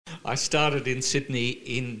I started in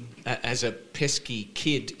Sydney as a pesky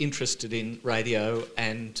kid interested in radio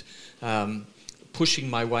and pushing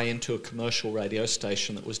my way into a commercial radio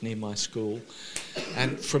station that was near my school.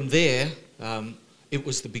 And from there, it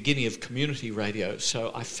was the beginning of community radio.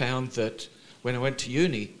 So I found that when I went to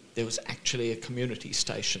uni, there was actually a community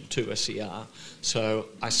station, 2SER. So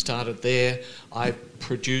I started there. I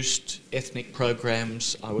produced ethnic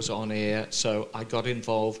programs. I was on air. So I got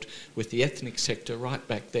involved with the ethnic sector right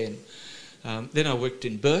back then. Then I worked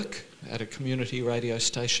in Burke at a community radio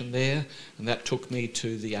station there, and that took me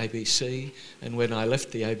to the ABC. And when I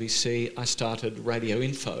left the ABC, I started Radio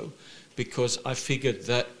Info, because I figured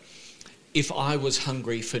that if I was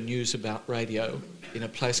hungry for news about radio in a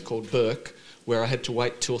place called Burke, where I had to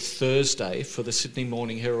wait till Thursday for the Sydney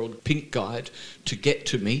Morning Herald Pink Guide to get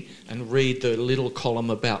to me and read the little column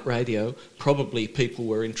about radio, probably people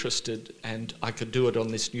were interested, and I could do it on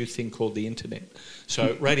this new thing called the internet.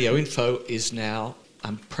 So Radio Info is now,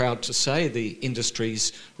 I'm proud to say, the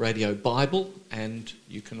industry's radio Bible, and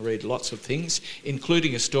you can read lots of things,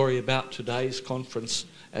 including a story about today's conference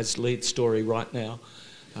as lead story right now,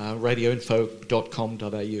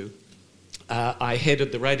 radioinfo.com.au. I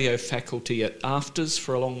headed the radio faculty at AFTRS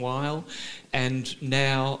for a long while, and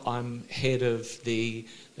now I'm head of the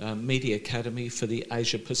Media Academy for the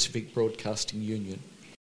Asia Pacific Broadcasting Union.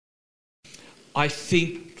 I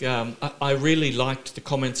think I really liked the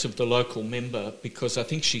comments of the local member, because I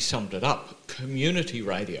think she summed it up. Community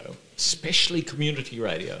radio, especially community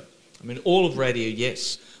radio. I mean, all of radio,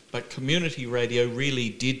 yes, but community radio really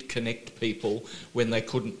did connect people when they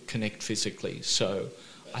couldn't connect physically. So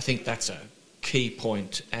I think that's a key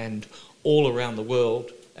point, and all around the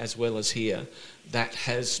world as well as here, that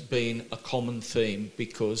has been a common theme,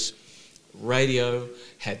 because radio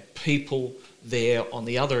had people there on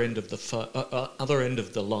the other end of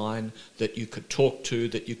the line that you could talk to,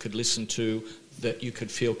 that you could listen to, that you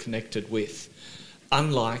could feel connected with.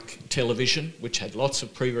 Unlike television, which had lots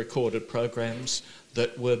of pre-recorded programs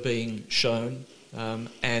that were being shown,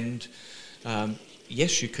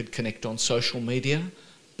 yes, you could connect on social media,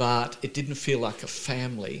 but it didn't feel like a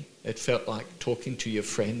family. It felt like talking to your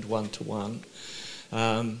friend one-to-one.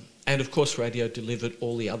 And of course, radio delivered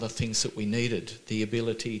all the other things that we needed, the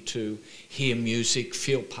ability to hear music,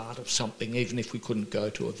 feel part of something, even if we couldn't go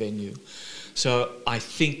to a venue. So I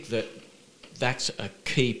think that that's a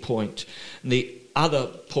key point. And the other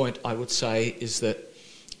point I would say is that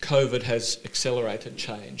COVID has accelerated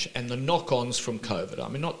change, and the knock-ons from COVID, I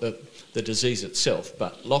mean, not the disease itself,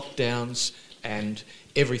 but lockdowns and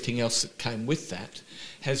everything else that came with that,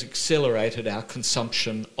 has accelerated our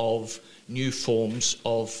consumption of new forms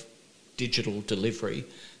of digital delivery,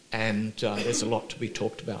 and there's a lot to be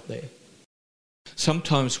talked about there.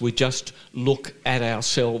 Sometimes we just look at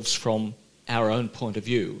ourselves from our own point of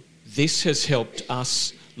view. This has helped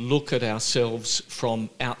us look at ourselves from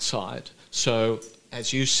outside. So,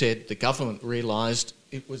 as you said, the government realised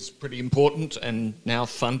it was pretty important, and now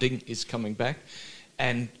funding is coming back.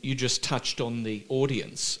 And you just touched on the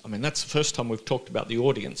audience. I mean, that's the first time we've talked about the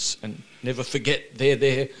audience, and never forget they're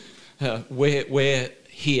there, we're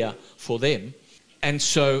here for them. And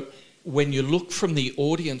so when you look from the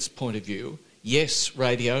audience point of view, yes,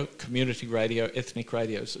 radio, community radio, ethnic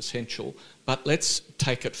radio is essential, but let's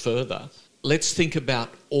take it further. Let's think about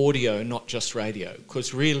audio, not just radio,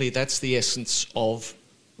 because really that's the essence of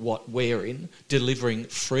what we're in, delivering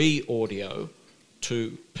free audio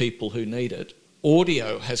to people who need it.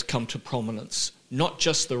 Audio has come to prominence, not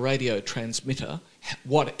just the radio transmitter,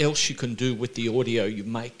 what else you can do with the audio you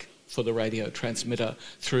make for the radio transmitter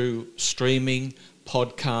through streaming,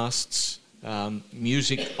 podcasts,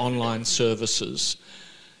 music online services.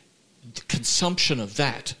 The consumption of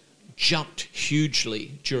that jumped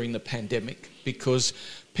hugely during the pandemic, because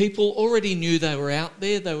people already knew they were out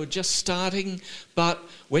there, they were just starting, but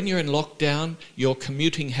when you're in lockdown, your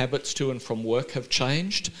commuting habits to and from work have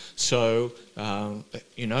changed. So,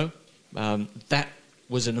 that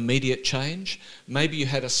was an immediate change. Maybe you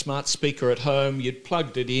had a smart speaker at home, you'd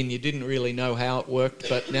plugged it in, you didn't really know how it worked,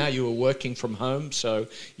 but now you were working from home, so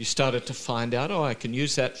you started to find out, I can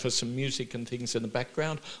use that for some music and things in the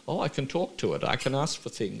background. I can talk to it, I can ask for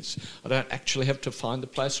things. I don't actually have to find the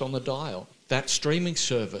place on the dial. That streaming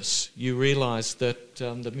service, you realise that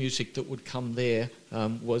the music that would come there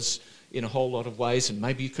was in a whole lot of ways, and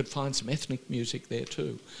maybe you could find some ethnic music there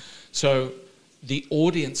too. So the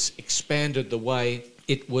audience expanded the way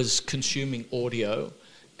it was consuming audio,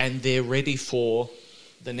 and they're ready for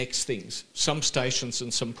the next things. Some stations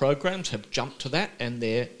and some programs have jumped to that, and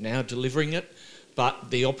they're now delivering it, but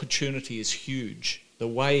the opportunity is huge. The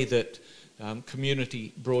way that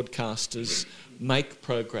community broadcasters make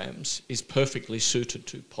programs is perfectly suited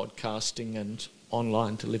to podcasting and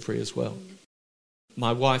online delivery as well.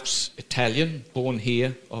 My wife's Italian, born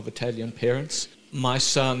here of Italian parents. My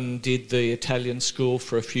son did the Italian school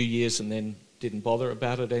for a few years and then didn't bother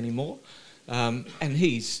about it anymore. And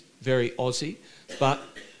he's very Aussie, but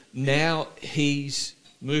now he's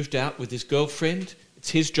moved out with his girlfriend. It's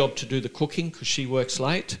his job to do the cooking because she works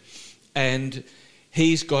late. And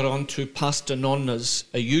he's got onto Pasta Nonna's,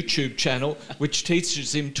 a YouTube channel, which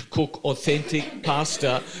teaches him to cook authentic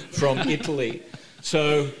pasta from Italy.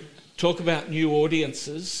 So talk about new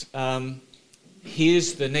audiences.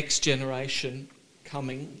 Here's the next generation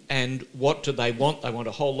coming, and what do they want? They want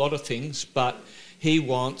a whole lot of things, but he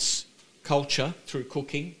wants culture through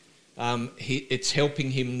cooking. It's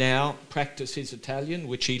helping him now practice his Italian,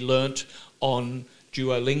 which he learnt on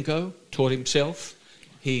Duolingo, taught himself.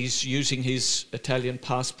 He's using his Italian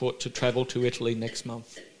passport to travel to Italy next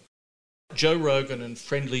month. Joe Rogan and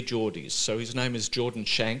Friendly Geordies. So his name is Jordan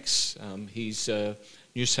Shanks. He's a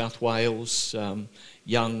New South Wales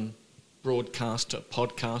young broadcaster,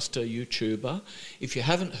 podcaster, YouTuber. If you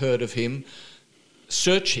haven't heard of him,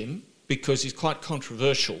 search him because he's quite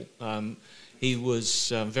controversial. He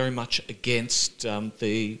was very much against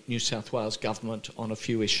the New South Wales government on a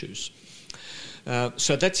few issues.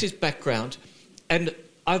 So that's his background. And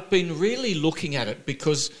I've been really looking at it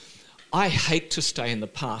because I hate to stay in the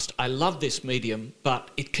past. I love this medium,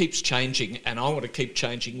 but it keeps changing and I want to keep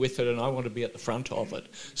changing with it and I want to be at the front of it.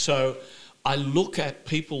 So I look at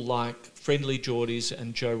people like Friendly Geordies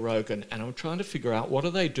and Joe Rogan and I'm trying to figure out what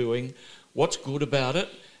are they doing, what's good about it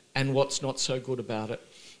and what's not so good about it.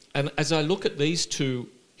 And as I look at these two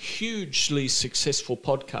hugely successful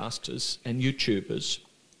podcasters and YouTubers,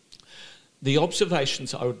 the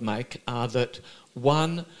observations I would make are that,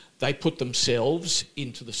 one, they put themselves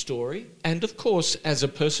into the story. And of course, as a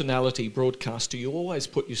personality broadcaster, you always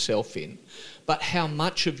put yourself in. But how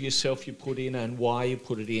much of yourself you put in and why you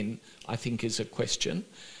put it in, I think is a question.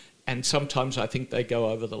 And sometimes I think they go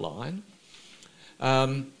over the line.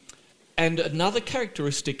 And another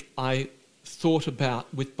characteristic I thought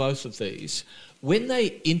about with both of these, when they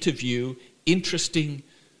interview interesting,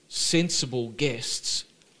 sensible guests,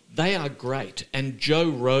 they are great. And Joe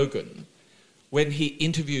Rogan, when he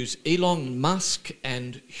interviews Elon Musk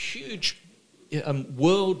and huge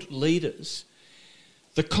world leaders,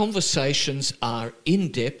 the conversations are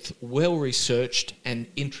in-depth, well-researched and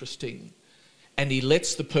interesting. And he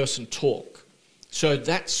lets the person talk. So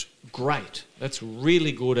that's great. That's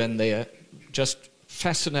really good and they're just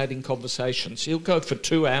fascinating conversations. He'll go for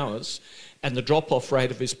 2 hours and the drop-off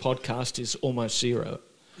rate of his podcast is almost zero.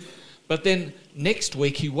 But then next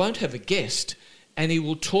week he won't have a guest and he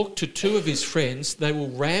will talk to 2 of his friends. They will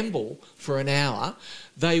ramble for an hour.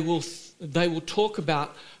 They will talk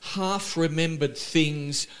about half-remembered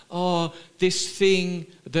things. Oh, this thing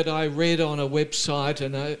that I read on a website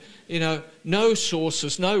and, no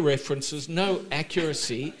sources, no references, no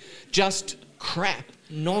accuracy, just crap,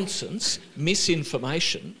 nonsense,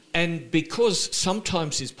 misinformation. And because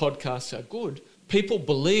sometimes his podcasts are good, people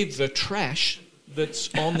believe the trash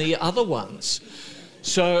that's on the other ones.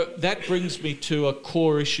 So that brings me to a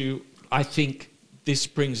core issue I think this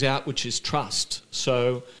brings out, which is trust.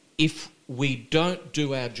 So if we don't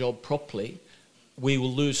do our job properly, we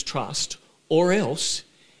will lose trust. Or else,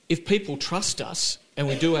 if people trust us and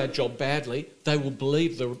we do our job badly, they will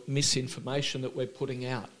believe the misinformation that we're putting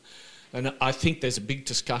out. And I think there's a big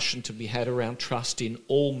discussion to be had around trust in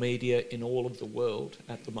all media in all of the world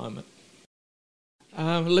at the moment.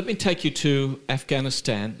 Let me take you to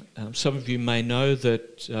Afghanistan. Some of you may know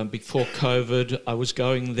that before COVID, I was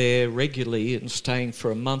going there regularly and staying for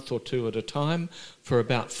a month or 2 at a time for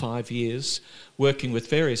about 5 years, working with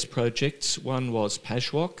various projects. One was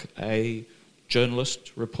PASHWOC, a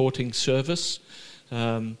journalist reporting service.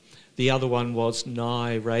 The other one was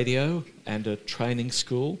NI Radio and a training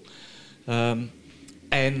school, and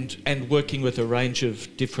working with a range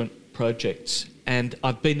of different projects. And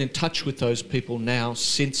I've been in touch with those people now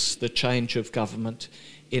since the change of government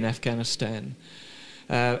in Afghanistan.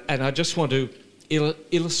 And I just want to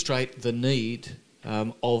illustrate the need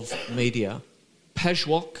of media.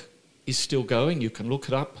 PASHWOC is still going. You can look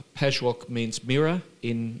it up. PASHWOC means mirror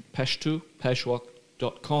in Pashto,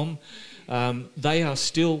 pashwok.com. They are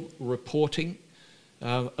still reporting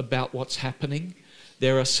about what's happening.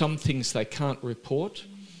 There are some things they can't report.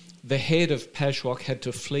 The head of PASHWOC had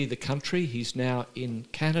to flee the country. He's now in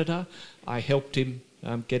Canada. I helped him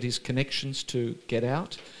get his connections to get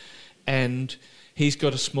out. And he's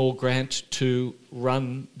got a small grant to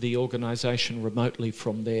run the organisation remotely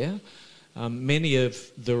from there. Many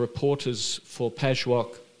of the reporters for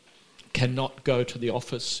Pajwok cannot go to the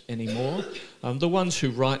office anymore. The ones who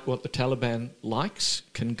write what the Taliban likes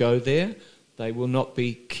can go there. They will not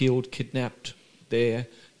be killed, kidnapped, their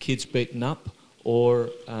kids beaten up, or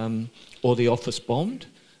the office bombed,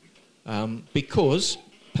 because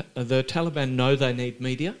the Taliban know they need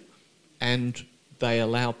media, and they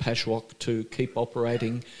allow Pajwok to keep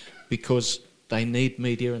operating because they need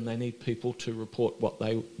media and they need people to report what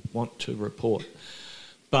they want to report.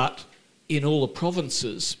 But in all the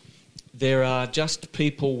provinces, there are just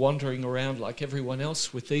people wandering around like everyone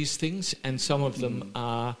else with these things, and some of them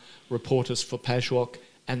are reporters for Pajwok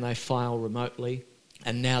and they file remotely,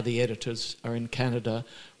 and now the editors are in Canada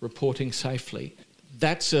reporting safely.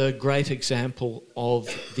 That's a great example of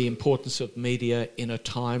the importance of media in a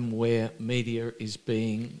time where media is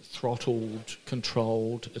being throttled,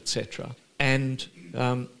 controlled, etc. And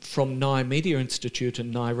from Nye Media Institute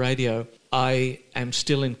and Nye Radio, I am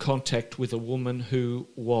still in contact with a woman who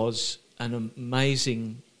was an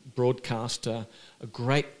amazing broadcaster, a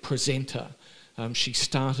great presenter. She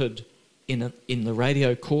started in the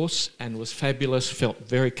radio course and was fabulous, felt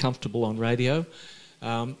very comfortable on radio.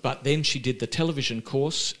 But then she did the television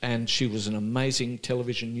course and she was an amazing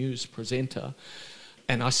television news presenter.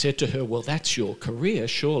 And I said to her, well, that's your career,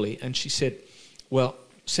 surely. And she said, well,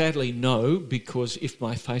 sadly, no, because if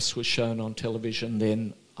my face was shown on television,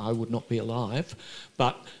 then I would not be alive.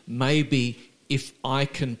 But maybe if I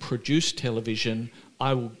can produce television,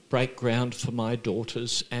 I will break ground for my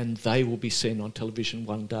daughters and they will be seen on television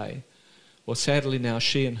one day. Well, sadly now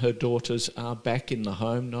she and her daughters are back in the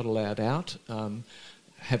home, not allowed out,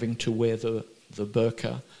 having to wear the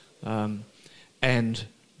burqa. And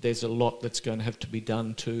there's a lot that's going to have to be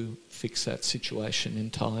done to fix that situation in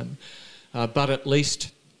time. But at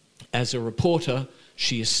least as a reporter,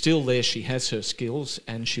 she is still there, she has her skills,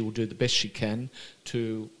 and she will do the best she can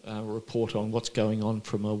to report on what's going on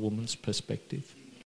from a woman's perspective.